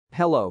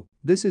Hello,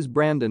 this is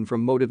Brandon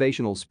from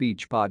Motivational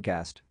Speech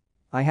Podcast.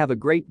 I have a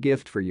great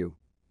gift for you.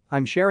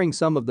 I'm sharing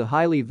some of the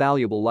highly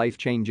valuable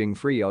life-changing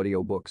free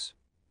audiobooks.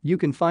 You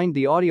can find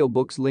the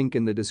audiobooks link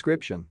in the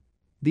description.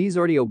 These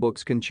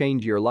audiobooks can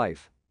change your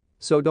life.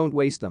 So don't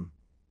waste them.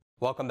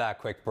 Welcome back,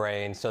 Quick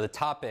Brain. So the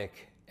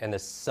topic and the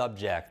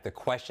subject, the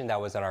question that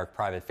was in our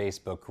private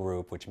Facebook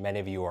group, which many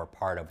of you are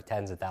part of,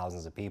 tens of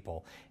thousands of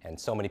people, and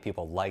so many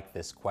people like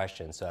this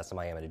question, so that's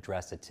why I'm going to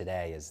address it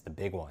today, is the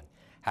big one.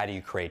 How do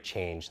you create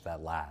change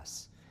that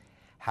lasts?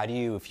 How do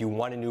you, if you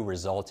want a new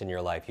result in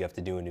your life, you have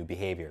to do a new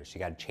behavior. So you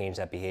got to change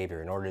that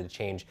behavior. In order to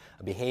change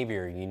a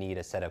behavior, you need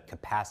a set of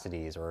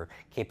capacities or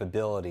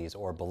capabilities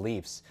or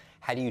beliefs.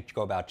 How do you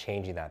go about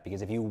changing that?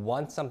 Because if you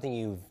want something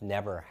you've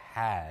never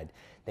had,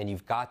 then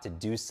you've got to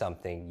do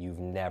something you've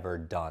never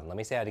done. Let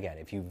me say that again.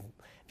 If you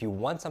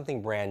want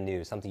something brand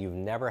new, something you've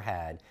never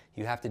had,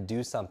 you have to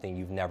do something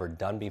you've never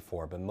done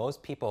before. But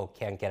most people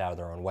can't get out of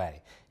their own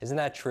way. Isn't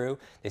that true?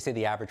 They say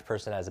the average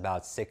person has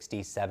about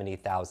 60,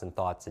 70,000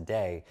 thoughts a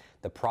day.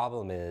 The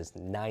problem is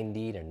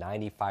 90 to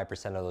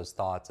 95% of those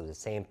thoughts are the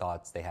same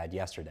thoughts they had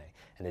yesterday,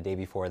 and the day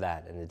before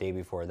that, and the day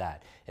before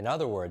that. In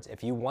other words,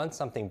 if you want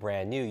something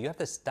brand new, you have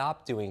to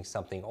stop doing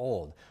something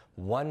old.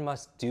 One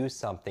must do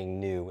something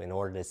new in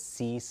order to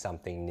see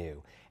something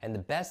new. And the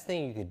best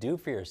thing you could do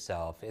for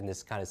yourself in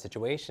this kind of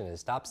situation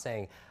is stop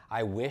saying,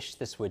 I wish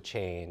this would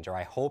change, or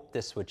I hope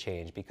this would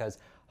change, because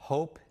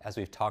hope, as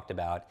we've talked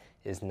about,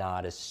 is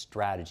not a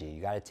strategy.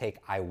 You got to take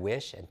I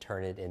wish and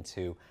turn it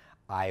into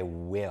I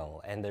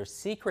will. And the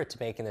secret to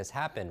making this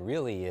happen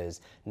really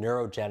is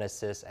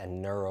neurogenesis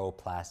and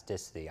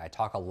neuroplasticity. I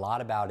talk a lot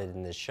about it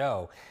in this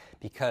show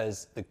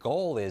because the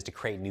goal is to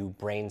create new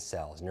brain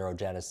cells,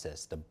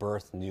 neurogenesis, to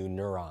birth new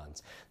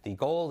neurons. The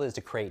goal is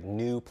to create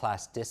new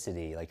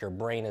plasticity, like your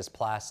brain is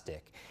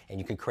plastic, and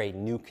you could create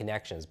new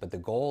connections. But the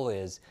goal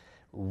is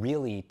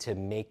really to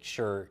make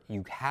sure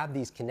you have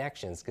these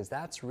connections, because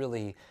that's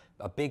really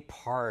a big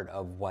part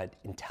of what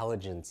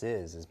intelligence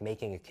is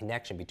making a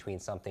connection between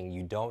something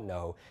you don't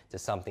know to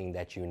something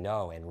that you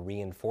know and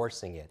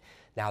reinforcing it.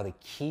 Now, the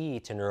key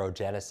to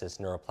neurogenesis,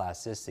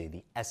 neuroplasticity,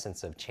 the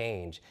essence of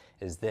change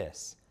is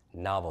this: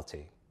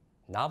 novelty.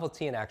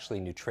 Novelty and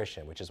actually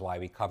nutrition, which is why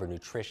we cover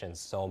nutrition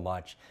so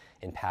much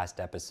in past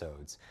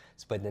episodes.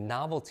 But the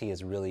novelty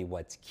is really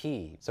what's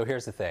key. So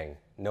here's the thing.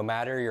 No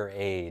matter your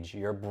age,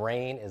 your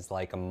brain is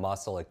like a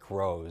muscle. It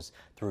grows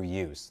through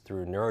use,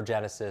 through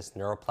neurogenesis,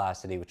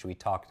 neuroplasticity, which we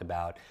talked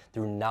about,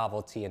 through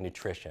novelty and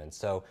nutrition.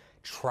 So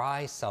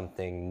try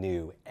something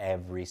new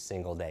every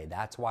single day.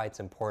 That's why it's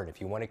important. If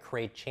you want to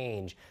create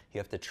change, you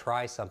have to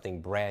try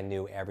something brand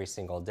new every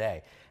single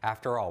day.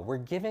 After all, we're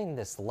given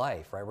this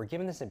life, right? We're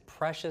given this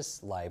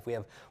precious life. We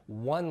have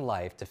one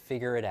life to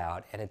figure it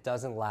out, and it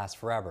doesn't last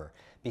forever.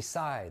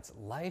 Besides,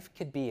 life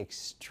could be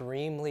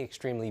extremely,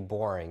 extremely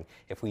boring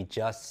if we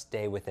just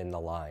stay within the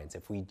lines,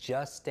 if we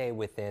just stay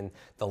within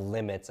the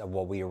limits of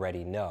what we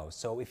already know.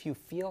 So if you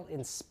feel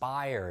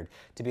inspired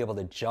to be able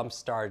to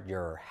jumpstart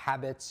your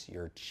habits,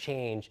 your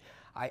change,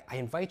 I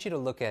invite you to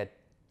look at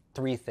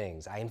three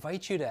things. I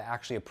invite you to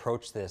actually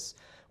approach this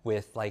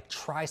with, like,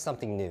 try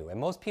something new. And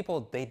most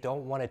people, they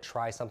don't want to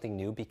try something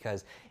new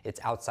because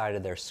it's outside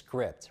of their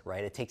script,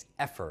 right? It takes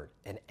effort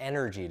and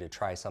energy to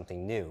try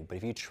something new. But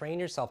if you train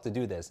yourself to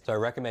do this, so I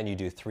recommend you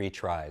do 3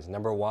 tries.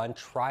 Number 1,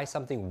 try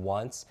something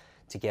once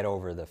to get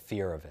over the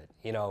fear of it.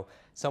 You know,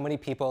 so many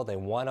people, they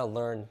want to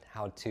learn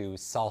how to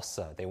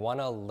salsa. They want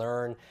to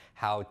learn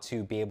how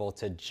to be able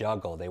to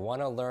juggle. They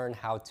want to learn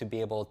how to be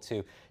able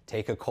to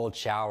take a cold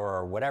shower,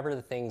 or whatever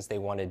the things they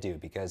want to do.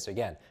 Because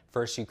again,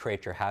 first you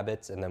create your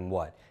habits, and then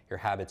what? Your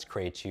habits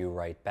create you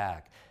right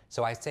back.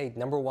 So I say,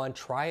 number 1,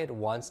 try it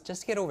once,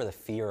 just to get over the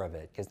fear of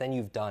it, because then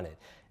you've done it.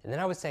 And then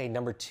I would say,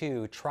 number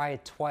 2, try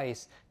it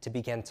twice to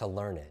begin to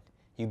learn it.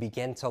 You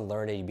begin to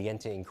learn it, you begin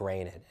to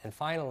ingrain it. And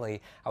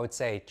finally, I would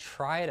say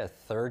try it a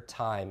 3rd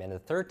time, and the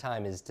 3rd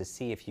time is to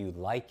see if you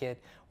like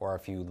it or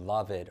if you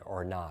love it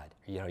or not.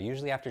 You know,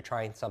 usually after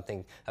trying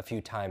something a few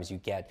times you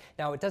get,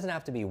 now it doesn't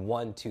have to be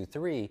 1, 2,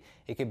 3,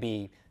 it could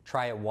be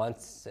try it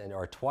once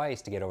or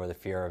twice to get over the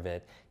fear of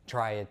it,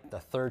 try it the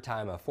 3rd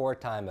time, a 4th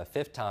time, a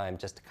 5th time,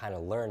 just to kind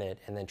of learn it,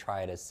 and then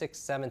try it a 6th,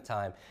 7th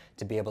time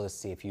to be able to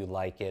see if you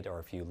like it or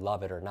if you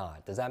love it or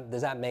not. Does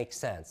that make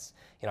sense?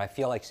 You know, I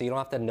feel like, so you don't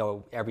have to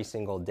know every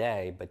single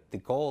day, but the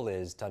goal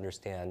is to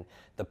understand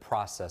the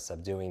process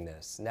of doing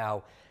this.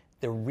 Now,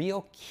 the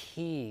real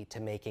key to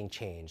making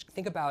change,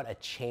 think about a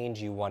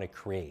change you want to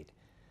create.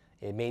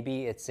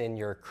 Maybe it's in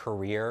your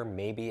career,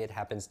 maybe it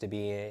happens to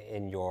be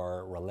in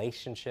your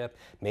relationship,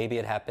 maybe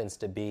it happens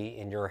to be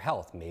in your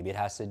health, maybe it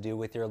has to do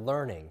with your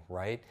learning,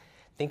 right?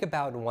 Think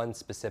about one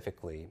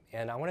specifically,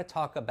 and I want to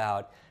talk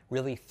about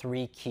really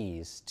 3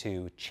 keys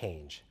to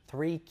change,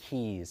 3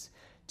 keys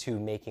to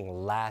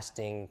making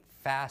lasting,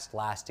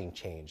 fast-lasting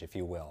change, if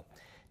you will.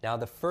 Now,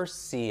 the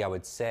first C, I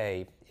would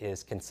say,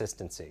 is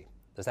consistency.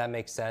 Does that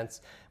make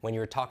sense? When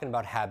you're talking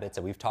about habits,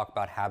 and we've talked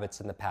about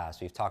habits in the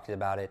past, we've talked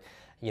about it,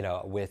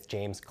 with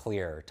James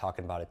Clear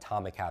talking about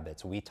atomic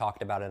habits. We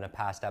talked about it in a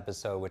past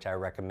episode, which I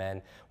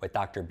recommend, with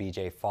Dr.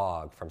 BJ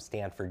Fogg from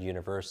Stanford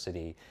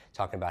University,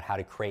 talking about how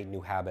to create new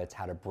habits,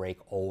 how to break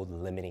old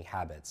limiting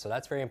habits. So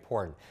that's very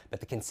important. But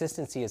the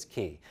consistency is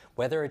key.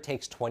 Whether it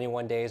takes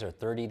 21 days or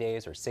 30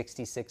 days or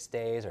 66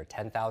 days or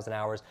 10,000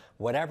 hours,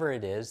 whatever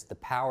it is, the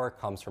power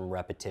comes from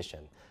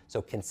repetition.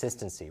 So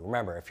consistency.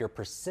 Remember, if you're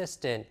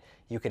persistent,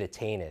 you could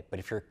attain it. But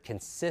if you're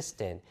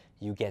consistent,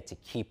 you get to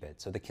keep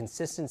it. So the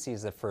consistency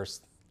is the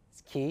first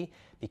key,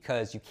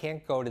 because you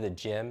can't go to the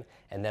gym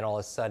and then all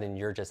of a sudden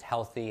you're just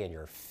healthy and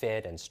you're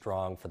fit and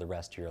strong for the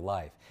rest of your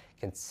life.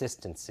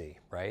 Consistency,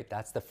 right?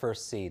 That's the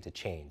first C to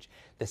change.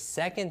 The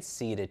second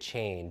C to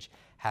change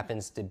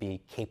happens to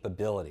be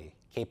capability.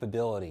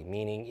 Capability,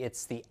 meaning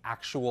it's the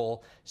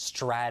actual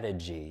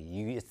strategy,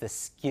 it's the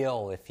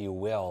skill, if you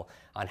will,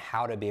 on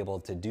how to be able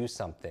to do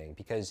something.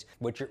 Because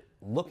what you're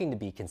looking to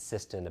be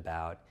consistent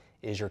about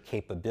is your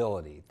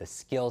capability, the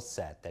skill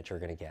set that you're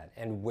going to get.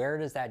 And where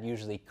does that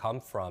usually come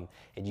from?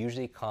 It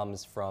usually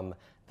comes from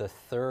the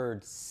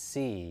third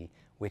C,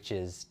 which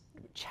is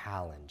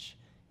challenge.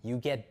 You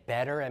get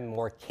better and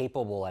more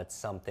capable at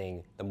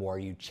something the more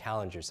you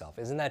challenge yourself.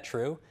 Isn't that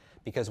true?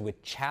 Because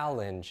with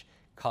challenge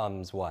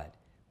comes what?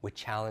 With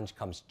challenge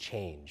comes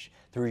change.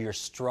 Through your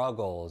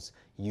struggles,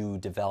 you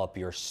develop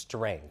your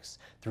strengths.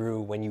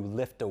 Through when you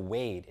lift a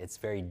weight, it's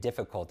very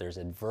difficult. There's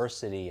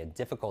adversity and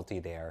difficulty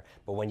there.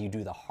 But when you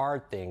do the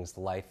hard things,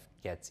 life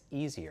gets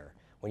easier.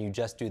 When you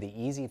just do the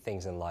easy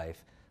things in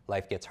life,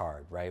 life gets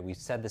hard, right? We've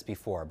said this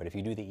before, but if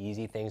you do the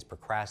easy things,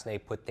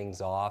 procrastinate, put things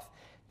off,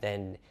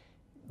 then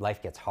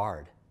life gets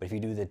hard. But if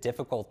you do the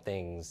difficult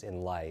things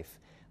in life,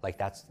 like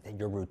that's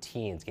your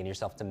routines, getting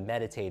yourself to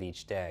meditate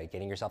each day,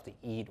 getting yourself to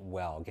eat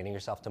well, getting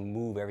yourself to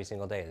move every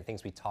single day, the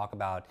things we talk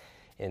about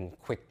in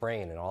Quick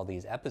Brain and all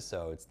these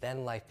episodes,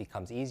 then life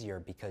becomes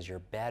easier because you're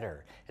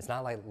better. It's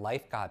not like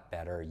life got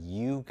better,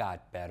 you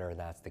got better, and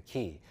that's the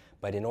key.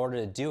 But in order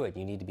to do it,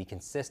 you need to be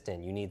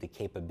consistent, you need the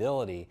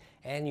capability,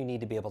 and you need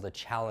to be able to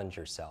challenge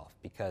yourself,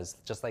 because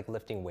just like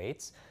lifting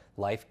weights,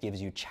 life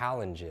gives you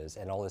challenges,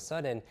 and all of a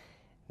sudden,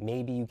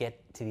 maybe you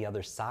get to the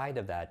other side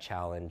of that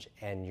challenge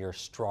and you're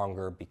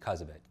stronger because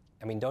of it.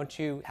 I mean, don't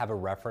you have a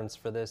reference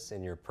for this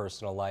in your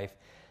personal life,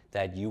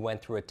 that you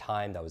went through a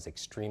time that was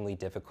extremely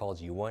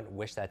difficult? You wouldn't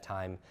wish that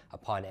time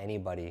upon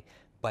anybody,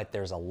 but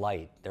there was a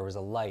light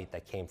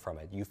that came from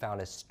it. You found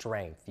a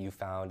strength, you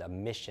found a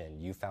mission,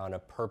 you found a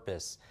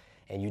purpose,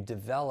 and you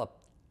developed,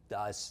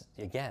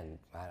 again,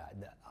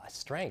 a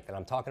strength. And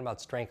I'm talking about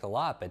strength a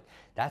lot, but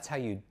that's how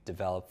you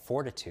develop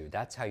fortitude.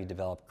 That's how you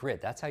develop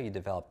grit. That's how you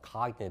develop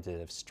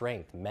cognitive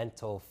strength,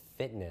 mental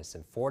fitness,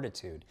 and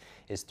fortitude,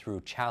 is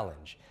through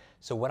challenge.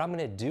 So what I'm going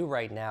to do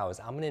right now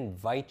is I'm going to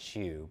invite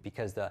you,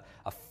 because a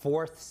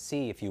fourth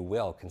C, if you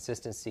will,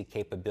 consistency,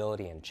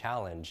 capability, and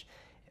challenge,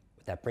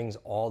 that brings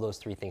all those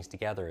three things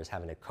together, is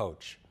having a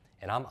coach.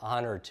 And I'm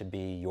honored to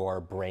be your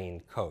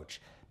brain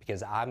coach,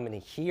 because I'm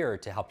here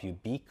to help you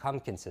become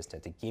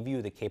consistent, to give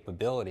you the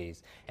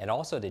capabilities, and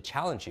also to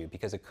challenge you,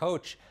 because a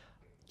coach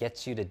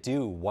gets you to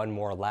do one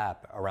more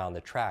lap around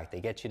the track.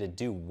 They get you to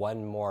do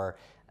one more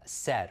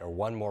set or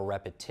one more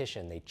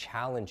repetition. They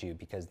challenge you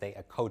because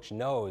a coach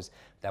knows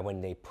that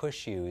when they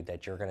push you,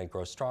 that you're going to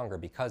grow stronger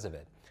because of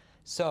it.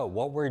 So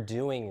what we're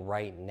doing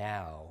right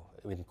now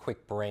in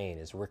Quick Brain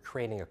is we're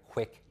creating a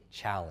quick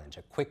challenge,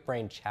 a Quick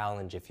Brain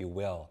challenge, if you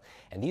will.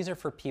 And these are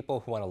for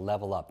people who want to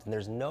level up. And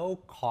there's no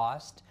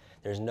cost,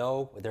 there's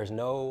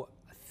no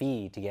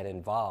fee to get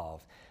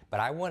involved. But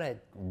I want to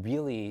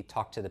really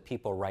talk to the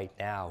people right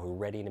now who are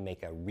ready to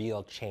make a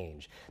real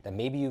change. That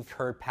maybe you've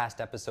heard past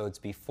episodes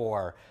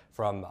before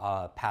from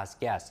past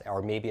guests,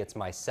 or maybe it's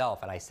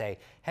myself, and I say,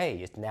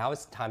 hey, now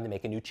it's time to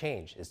make a new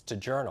change. It's to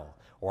journal,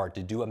 or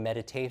to do a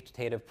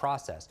meditative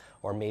process,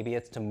 or maybe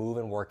it's to move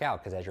and work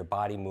out, because as your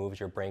body moves,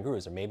 your brain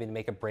grows, or maybe to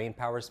make a brain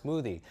power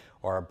smoothie,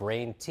 or a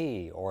brain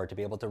tea, or to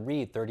be able to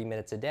read 30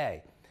 minutes a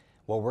day.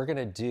 What we're going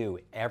to do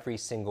every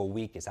single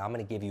week is I'm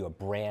going to give you a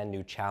brand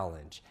new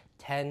challenge.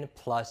 10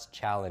 plus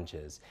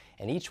challenges,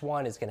 and each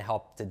one is going to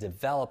help to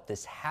develop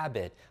this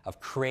habit of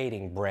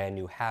creating brand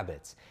new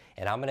habits.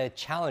 And I'm going to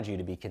challenge you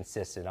to be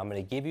consistent. I'm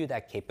going to give you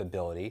that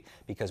capability,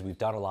 because we've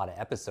done a lot of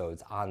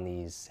episodes on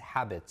these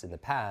habits in the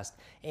past,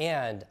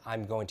 and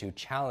I'm going to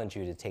challenge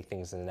you to take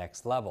things to the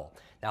next level.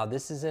 Now,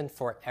 this isn't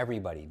for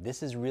everybody.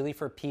 This is really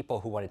for people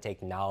who want to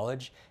take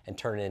knowledge and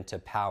turn it into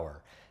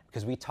power,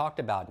 because we talked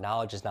about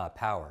knowledge is not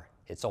power.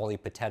 It's only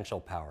potential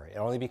power. It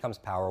only becomes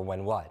power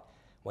when what?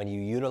 When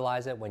you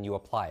utilize it, when you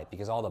apply it.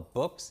 Because all the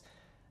books,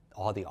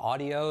 all the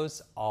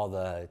audios, all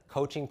the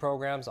coaching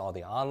programs, all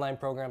the online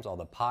programs, all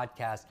the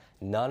podcasts,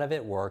 none of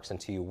it works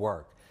until you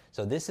work.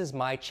 So this is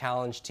my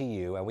challenge to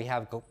you, and we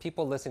have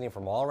people listening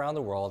from all around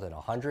the world in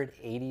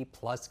 180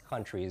 plus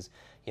countries,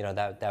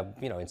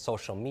 in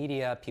social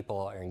media. People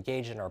are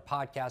engaged in our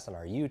podcast, on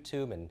our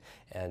YouTube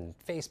and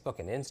Facebook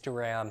and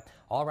Instagram,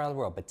 all around the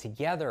world. But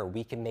together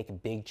we can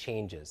make big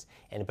changes.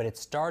 But it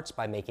starts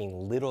by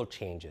making little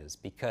changes,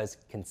 because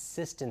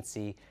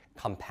consistency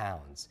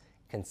compounds.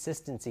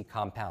 consistency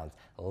compounds.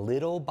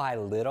 Little by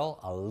little,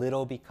 a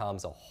little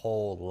becomes a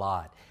whole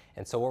lot.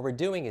 And so what we're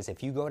doing is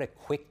if you go to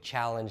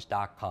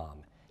quickchallenge.com,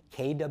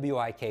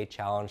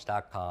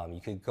 KWIKchallenge.com. You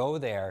could go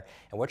there,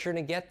 and what you're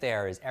going to get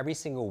there is every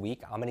single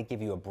week, I'm going to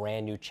give you a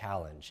brand new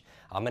challenge.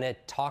 I'm going to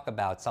talk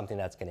about something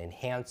that's going to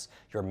enhance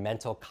your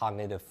mental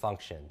cognitive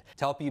function,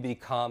 to help you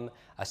become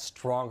a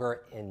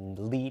stronger,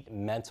 elite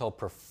mental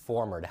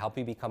performer, to help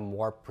you become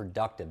more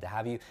productive, to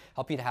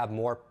help you to have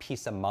more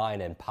peace of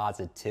mind and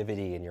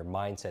positivity in your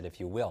mindset, if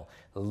you will.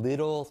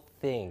 Little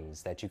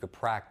things that you could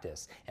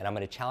practice, and I'm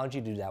going to challenge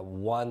you to do that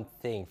one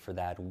thing for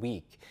that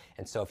week.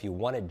 And so if you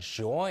want to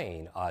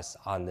join us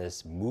on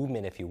this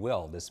movement, if you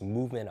will, this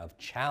movement of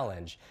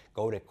challenge,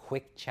 go to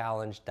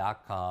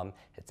quickchallenge.com.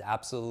 It's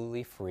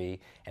absolutely free.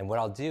 And what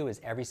I'll do is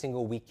every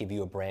single week give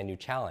you a brand new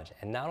challenge.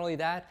 And not only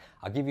that,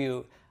 I'll give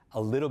you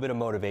a little bit of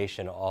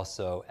motivation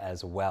also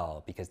as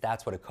well, because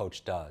that's what a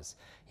coach does.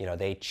 You know,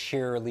 they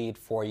cheerlead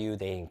for you,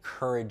 they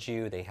encourage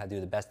you, they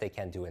do the best they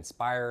can to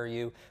inspire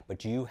you,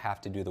 but you have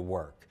to do the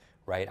work,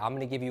 right? I'm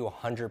gonna give you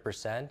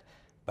 100%,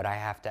 but I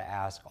have to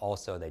ask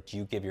also that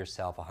you give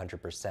yourself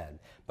 100%.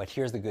 But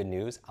here's the good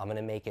news, I'm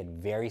gonna make it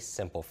very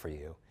simple for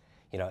you.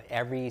 You know,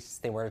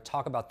 everything, we're gonna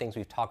talk about things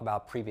we've talked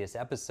about previous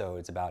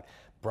episodes about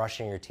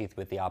brushing your teeth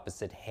with the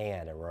opposite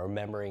hand and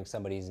remembering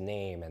somebody's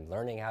name and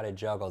learning how to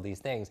juggle these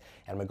things.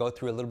 And I'm gonna go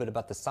through a little bit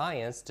about the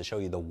science to show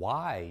you the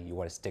why you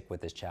wanna stick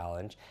with this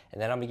challenge.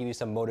 And then I'm gonna give you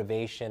some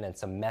motivation and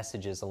some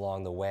messages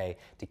along the way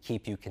to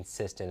keep you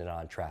consistent and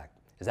on track.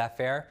 Is that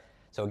fair?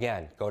 So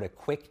again, go to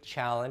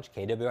quickchallenge,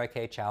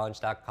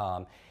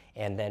 KWIKchallenge.com,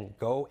 and then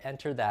go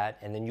enter that,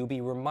 and then you'll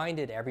be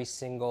reminded every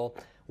single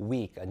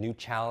week a new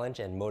challenge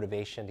and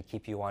motivation to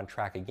keep you on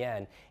track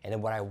again. And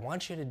then what I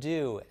want you to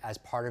do as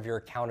part of your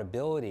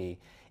accountability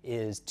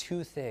is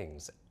two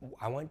things.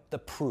 I want the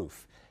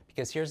proof.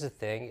 Because here's the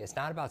thing, it's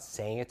not about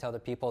saying it to other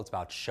people, it's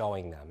about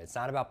showing them. It's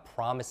not about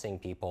promising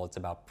people, it's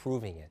about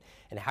proving it.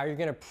 And how you're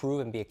gonna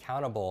prove and be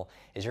accountable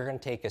is you're gonna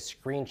take a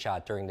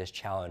screenshot during this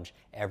challenge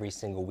every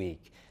single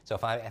week. So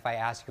if I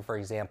ask you, for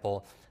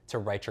example, to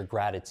write your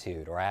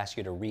gratitude, or I ask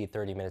you to read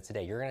 30 minutes a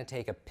day, you're gonna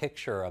take a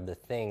picture of the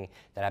thing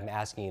that I'm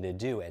asking you to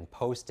do and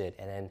post it,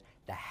 and then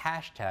the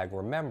hashtag,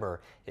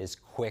 remember, is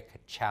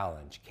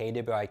quickchallenge,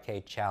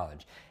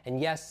 KWIKchallenge. And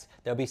yes,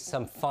 there'll be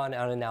some fun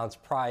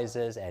unannounced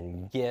prizes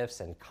and gifts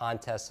and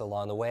contests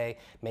along the way.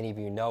 Many of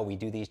you know we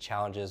do these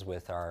challenges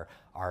with our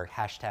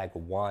hashtag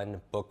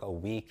one book a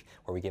week,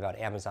 where we give out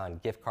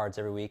Amazon gift cards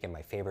every week and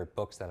my favorite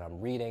books that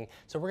I'm reading.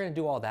 So we're gonna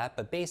do all that,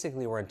 but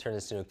basically we're gonna turn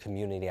this into a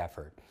community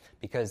effort,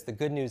 because the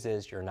good news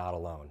is you're not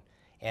alone.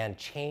 And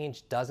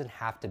change doesn't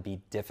have to be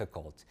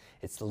difficult.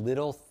 It's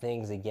little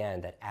things,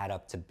 again, that add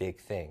up to big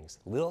things.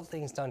 Little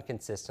things done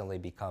consistently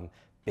become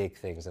big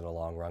things in the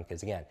long run,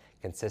 because again,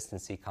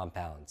 consistency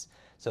compounds.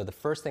 So the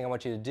first thing I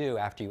want you to do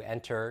after you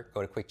enter,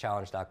 go to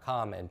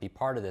quickchallenge.com and be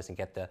part of this and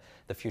get the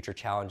future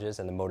challenges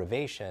and the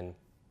motivation.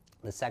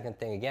 The second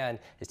thing, again,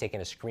 is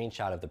taking a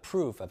screenshot of the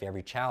proof of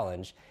every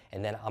challenge,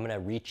 and then I'm gonna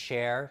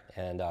reshare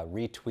and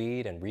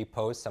retweet and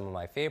repost some of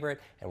my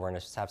favorite, and we're gonna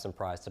have some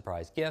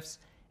surprise gifts.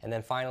 And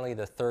then finally,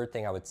 the third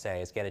thing I would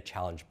say is get a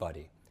challenge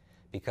buddy,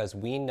 because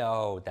we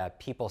know that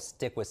people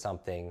stick with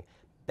something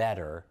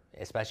better,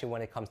 especially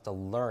when it comes to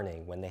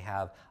learning, when they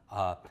have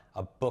a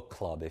book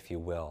club, if you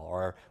will,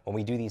 or when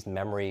we do these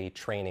memory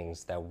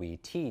trainings that we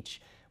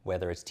teach,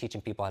 whether it's teaching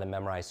people how to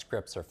memorize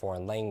scripts or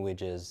foreign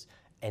languages,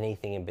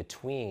 anything in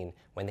between,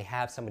 when they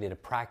have somebody to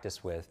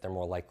practice with, they're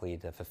more likely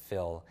to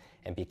fulfill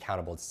and be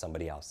accountable to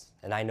somebody else.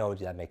 And I know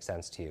that makes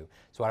sense to you.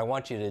 So what I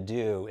want you to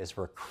do is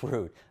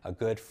recruit a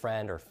good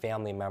friend or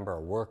family member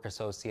or work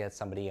associate,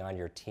 somebody on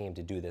your team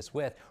to do this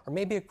with, or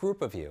maybe a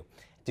group of you.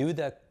 Do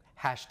the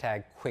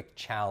hashtag quick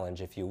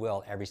challenge, if you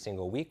will, every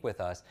single week with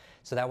us,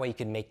 so that way you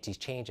can make these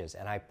changes.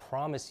 And I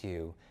promise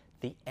you,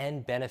 the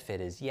end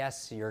benefit is,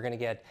 yes, you're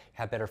gonna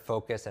have better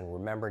focus and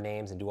remember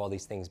names and do all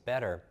these things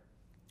better.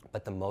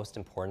 But the most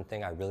important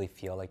thing I really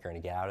feel like you're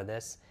gonna get out of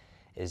this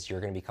is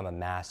you're gonna become a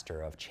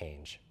master of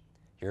change.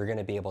 You're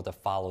gonna be able to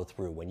follow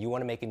through. When you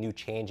wanna make a new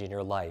change in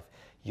your life,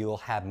 you'll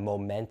have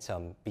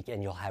momentum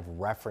and you'll have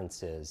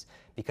references.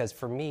 Because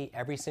for me,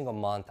 every single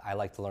month, I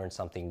like to learn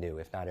something new,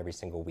 if not every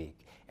single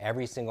week.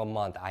 Every single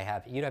month,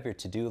 you'd have your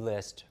to-do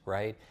list,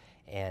 right?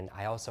 And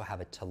I also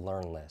have a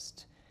to-learn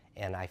list.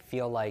 And I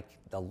feel like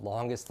the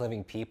longest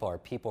living people are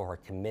people who are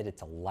committed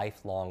to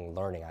lifelong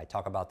learning. I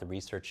talk about the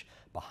research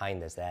behind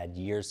this, that add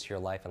years to your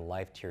life and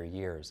life to your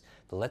years.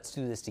 But let's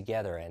do this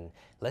together, and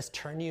let's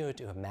turn you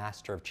into a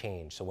master of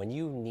change. So when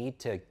you need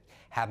to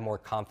have more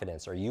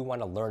confidence, or you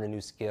want to learn a new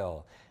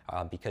skill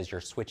because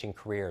you're switching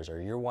careers, or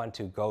you want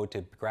to go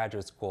to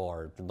graduate school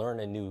or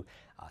learn a new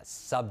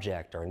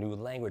subject or a new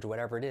language,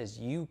 whatever it is,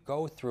 you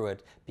go through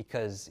it,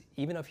 because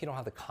even if you don't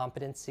have the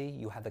competency,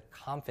 you have the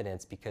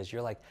confidence, because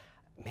you're like,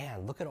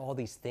 man, look at all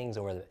these things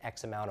over the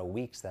X amount of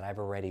weeks that I've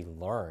already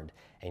learned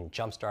and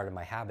jump-started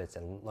my habits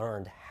and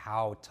learned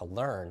how to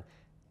learn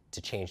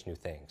to change new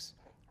things,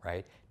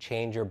 right?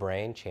 Change your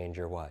brain, change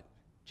your what?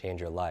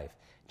 Change your life.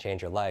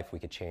 Change your life, we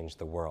could change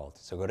the world.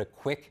 So go to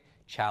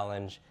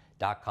quickchallenge.com.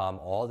 quickchallenge.com.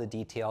 All the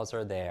details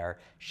are there.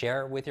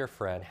 Share it with your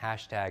friend,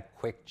 hashtag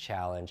quick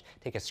challenge.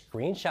 Take a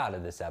screenshot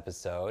of this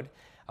episode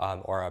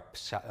or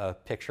a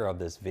picture of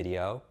this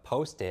video,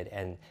 post it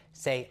and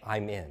say,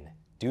 I'm in.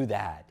 Do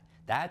that.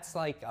 That's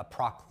like a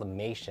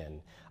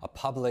proclamation, a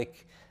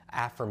public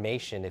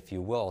affirmation, if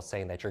you will,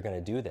 saying that you're going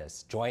to do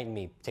this. Join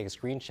me, take a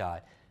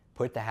screenshot,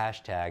 put the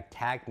hashtag,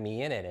 tag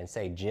me in it and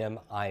say, Jim,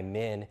 I'm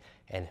in,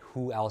 and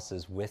who else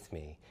is with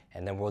me?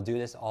 And then we'll do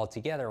this all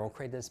together and we'll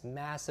create this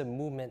massive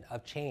movement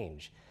of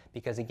change.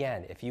 Because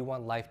again, if you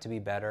want life to be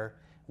better,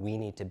 we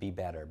need to be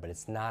better, but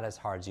it's not as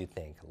hard as you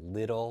think.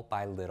 Little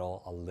by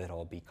little, a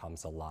little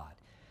becomes a lot.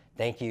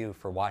 Thank you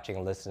for watching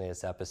and listening to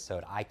this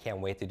episode. I can't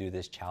wait to do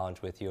this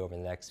challenge with you over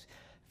the next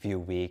few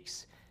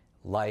weeks.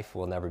 Life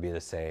will never be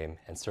the same,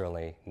 and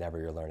certainly never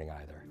your learning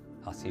either.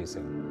 I'll see you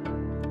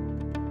soon.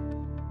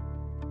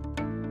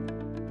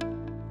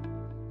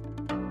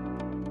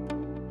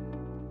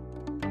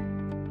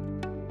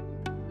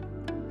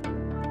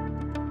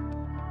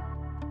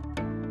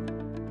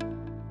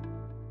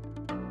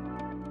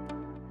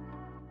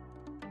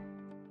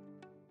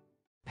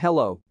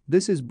 Hello,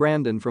 this is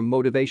Brandon from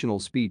Motivational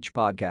Speech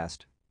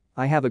Podcast.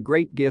 I have a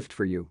great gift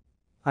for you.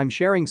 I'm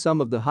sharing some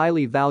of the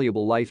highly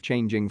valuable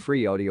life-changing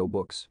free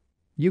audiobooks.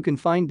 You can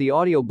find the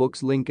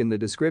audiobooks link in the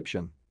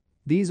description.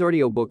 These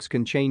audiobooks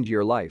can change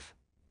your life.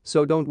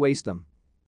 So don't waste them.